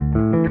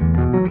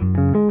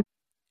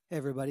Hey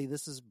everybody,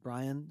 this is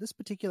Brian. This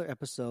particular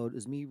episode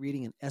is me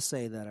reading an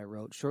essay that I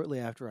wrote shortly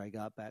after I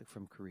got back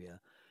from Korea,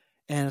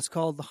 and it's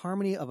called The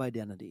Harmony of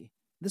Identity.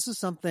 This is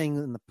something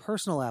in the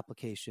personal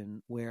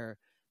application where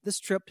this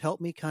trip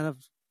helped me kind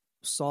of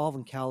solve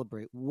and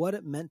calibrate what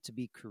it meant to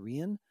be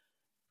Korean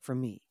for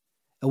me,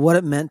 and what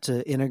it meant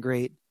to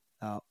integrate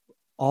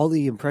all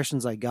the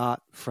impressions I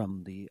got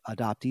from the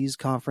adoptees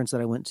conference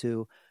that I went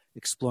to,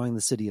 exploring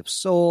the city of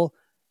Seoul,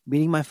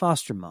 meeting my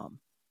foster mom.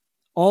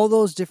 All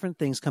those different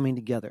things coming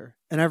together.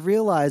 And I've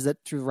realized that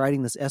through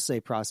writing this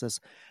essay process,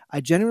 I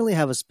generally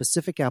have a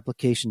specific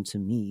application to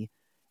me,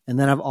 and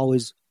then I've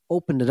always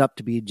opened it up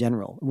to be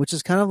general, which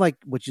is kind of like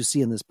what you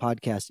see in this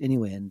podcast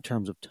anyway in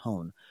terms of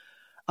tone.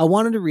 I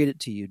wanted to read it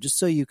to you just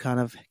so you kind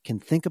of can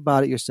think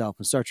about it yourself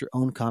and start your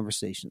own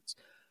conversations.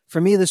 For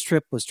me, this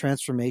trip was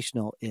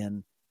transformational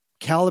in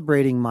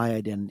calibrating my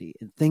identity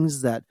and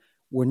things that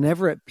were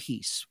never at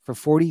peace for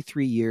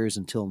 43 years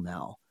until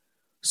now.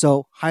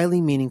 So highly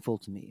meaningful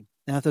to me.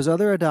 Now, if there's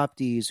other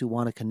adoptees who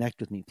want to connect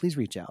with me, please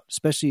reach out,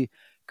 especially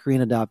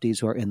Korean adoptees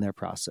who are in their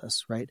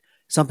process, right?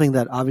 Something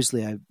that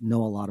obviously I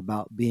know a lot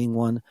about, being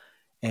one,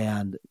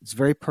 and it's a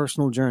very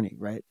personal journey,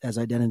 right? As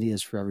identity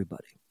is for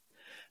everybody.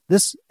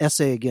 This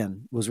essay,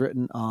 again, was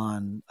written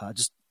on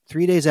just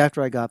 3 days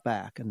after I got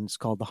back, and it's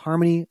called The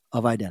Harmony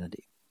of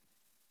Identity.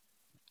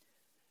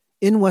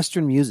 In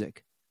Western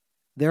music,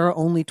 there are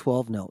only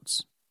 12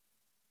 notes.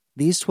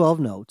 These 12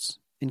 notes,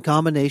 in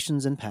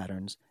combinations and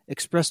patterns,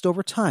 expressed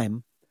over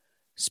time,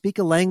 speak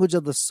a language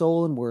of the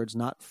soul in words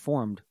not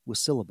formed with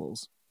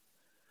syllables.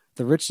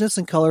 The richness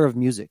and color of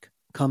music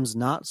comes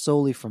not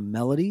solely from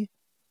melody,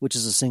 which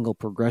is a single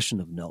progression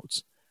of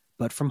notes,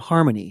 but from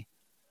harmony,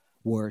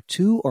 where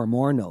two or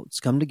more notes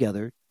come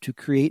together to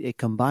create a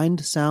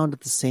combined sound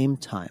at the same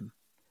time.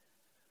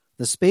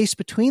 The space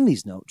between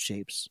these note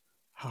shapes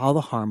how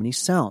the harmony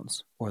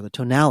sounds, or the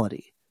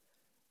tonality.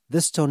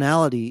 This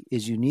tonality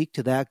is unique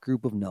to that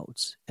group of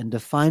notes and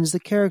defines the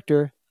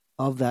character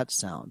of that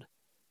sound.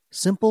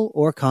 Simple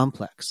or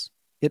complex,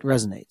 it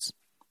resonates.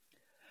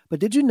 But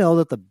did you know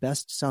that the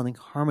best-sounding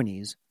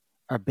harmonies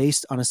are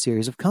based on a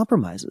series of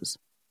compromises?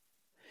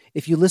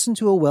 If you listen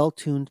to a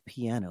well-tuned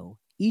piano,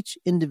 each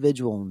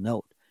individual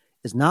note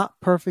is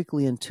not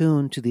perfectly in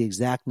tune to the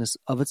exactness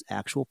of its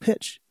actual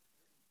pitch.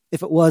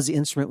 If it was, the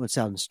instrument would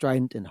sound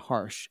strident and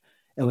harsh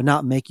and would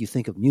not make you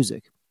think of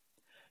music.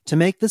 To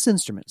make this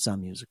instrument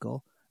sound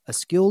musical, a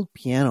skilled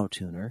piano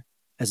tuner,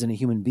 as in a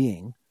human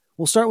being,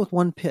 will start with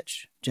one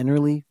pitch,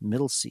 generally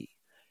middle C,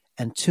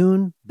 and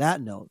tune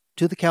that note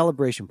to the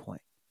calibration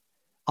point,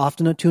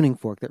 often a tuning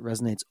fork that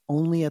resonates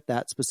only at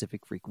that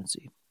specific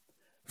frequency.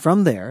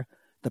 From there,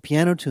 the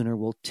piano tuner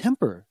will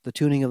temper the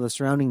tuning of the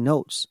surrounding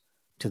notes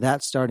to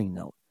that starting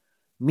note,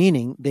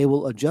 meaning they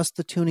will adjust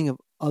the tuning of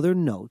other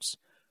notes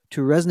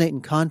to resonate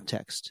in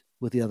context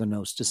with the other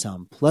notes to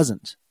sound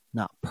pleasant,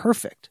 not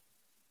perfect.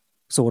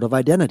 So what of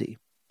identity?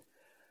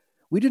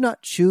 We do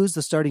not choose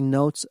the starting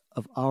notes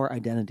of our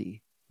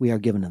identity we are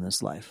given in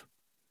this life.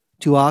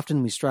 Too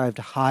often we strive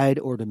to hide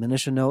or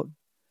diminish a note,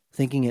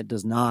 thinking it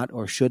does not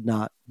or should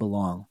not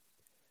belong.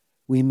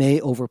 We may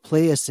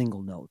overplay a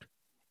single note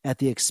at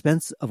the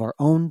expense of our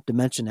own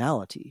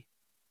dimensionality,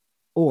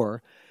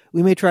 or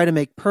we may try to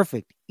make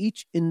perfect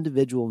each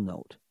individual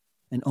note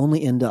and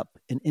only end up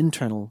in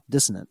internal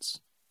dissonance,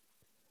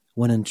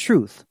 when in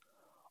truth,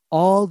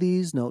 all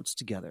these notes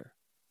together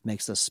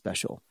makes us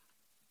special.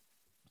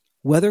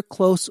 Whether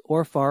close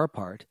or far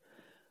apart,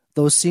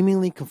 those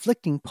seemingly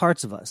conflicting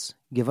parts of us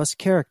give us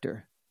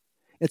character.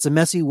 It's a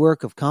messy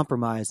work of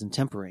compromise and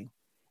tempering,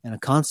 and a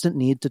constant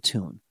need to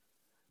tune.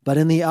 But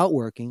in the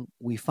outworking,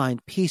 we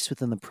find peace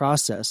within the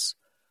process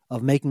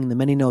of making the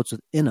many notes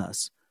within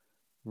us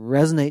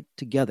resonate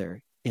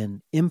together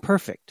in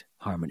imperfect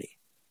harmony.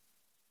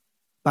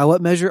 By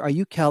what measure are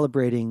you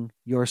calibrating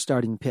your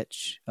starting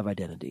pitch of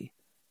identity?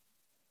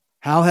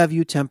 How have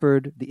you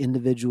tempered the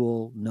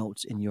individual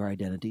notes in your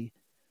identity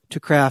to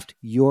craft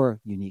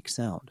your unique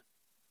sound?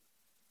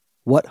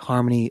 What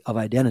harmony of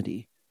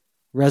identity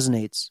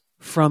resonates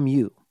from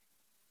you?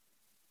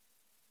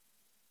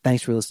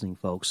 Thanks for listening,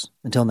 folks.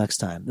 Until next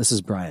time, this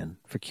is Brian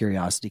for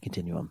Curiosity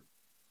Continuum.